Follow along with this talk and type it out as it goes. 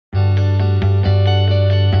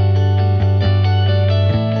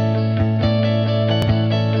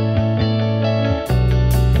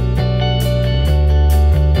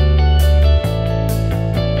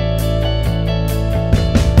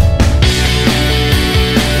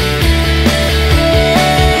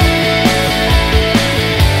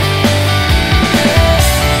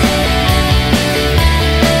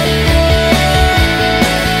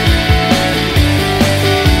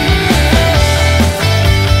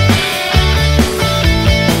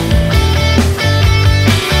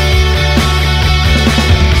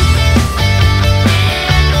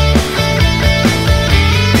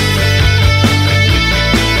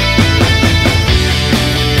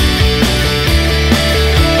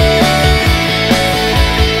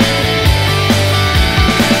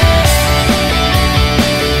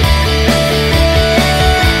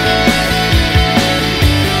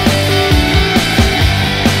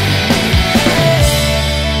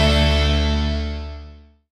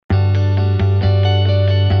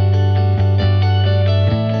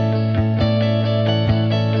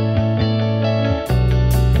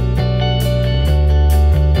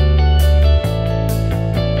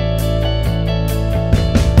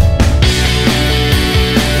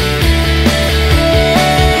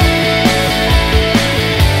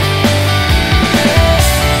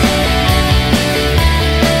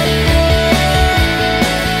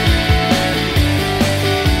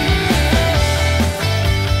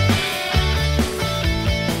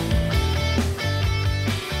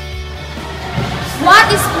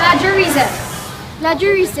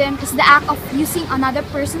Plagiarism is the act of using another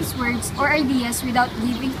person's words or ideas without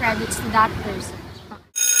giving credits to that person.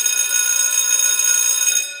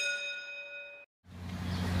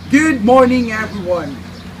 Good morning, everyone.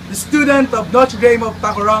 The student of Notre Dame of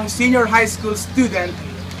TACURONG Senior High School student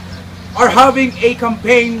are having a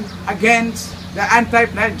campaign against the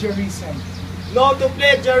anti-plagiarism. No to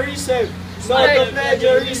plagiarism! No to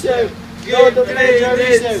plagiarism! No to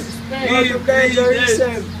plagiarism! No to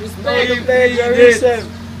plagiarism! No to plagiarism!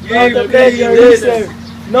 No to plagiarism!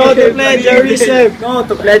 No to plagiarism! No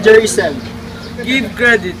to plagiarism! Give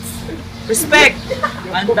credits. Respect.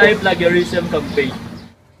 Anti-Plagiarism Campaign.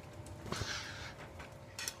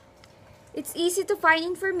 It's easy to find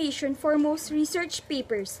information for most research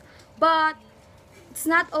papers, but it's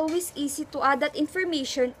not always easy to add that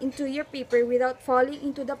information into your paper without falling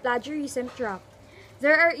into the plagiarism trap.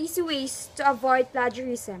 There are easy ways to avoid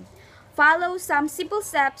plagiarism. Follow some simple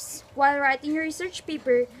steps while writing your research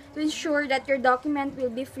paper to ensure that your document will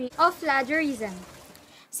be free of plagiarism.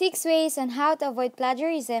 6 ways on how to avoid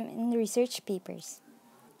plagiarism in research papers.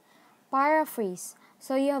 Paraphrase.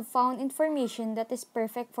 So you have found information that is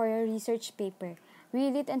perfect for your research paper.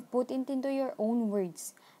 Read it and put it into your own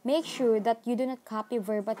words. Make sure that you do not copy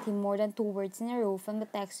verbatim more than 2 words in a row from the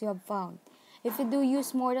text you have found. If you do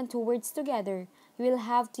use more than 2 words together, you will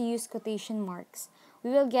have to use quotation marks. We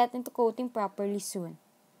will get into quoting properly soon.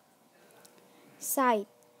 Cite.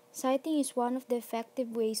 Citing is one of the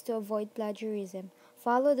effective ways to avoid plagiarism.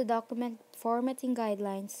 Follow the document formatting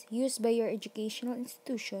guidelines used by your educational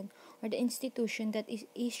institution or the institution that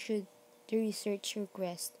issued the research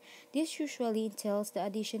request. This usually entails the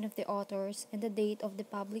addition of the authors and the date of the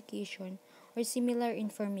publication or similar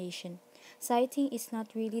information. Citing is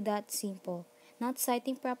not really that simple. Not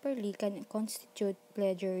citing properly can constitute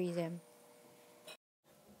plagiarism.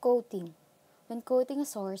 Quoting. When quoting a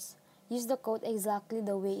source, use the quote exactly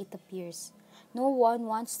the way it appears. No one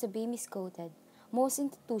wants to be misquoted. Most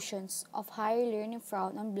institutions of higher learning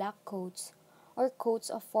frown on black quotes or quotes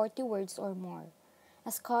of 40 words or more.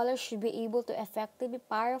 A scholar should be able to effectively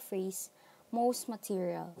paraphrase most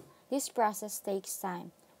material. This process takes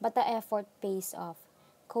time, but the effort pays off.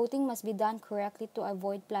 Quoting must be done correctly to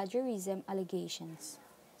avoid plagiarism allegations.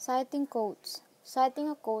 Citing quotes. Citing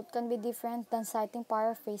a quote can be different than citing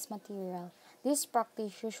paraphrase material. This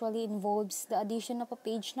practice usually involves the addition of a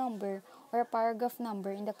page number or a paragraph number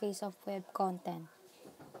in the case of web content.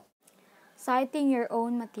 Citing your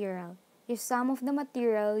own material. If some of the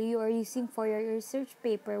material you are using for your research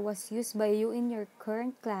paper was used by you in your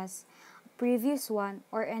current class, a previous one,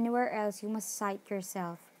 or anywhere else, you must cite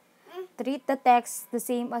yourself. Treat the text the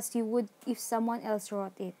same as you would if someone else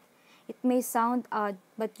wrote it. It may sound odd,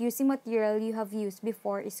 but using material you have used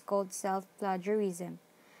before is called self-plagiarism,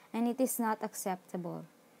 and it is not acceptable.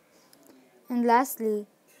 And lastly,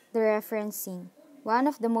 the referencing. One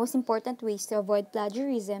of the most important ways to avoid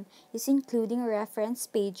plagiarism is including a reference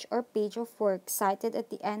page or page of work cited at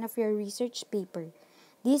the end of your research paper.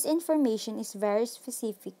 This information is very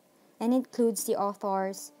specific and includes the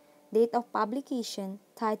authors, date of publication,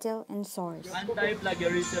 title, and source.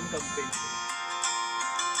 Anti-Plagiarism Campaign.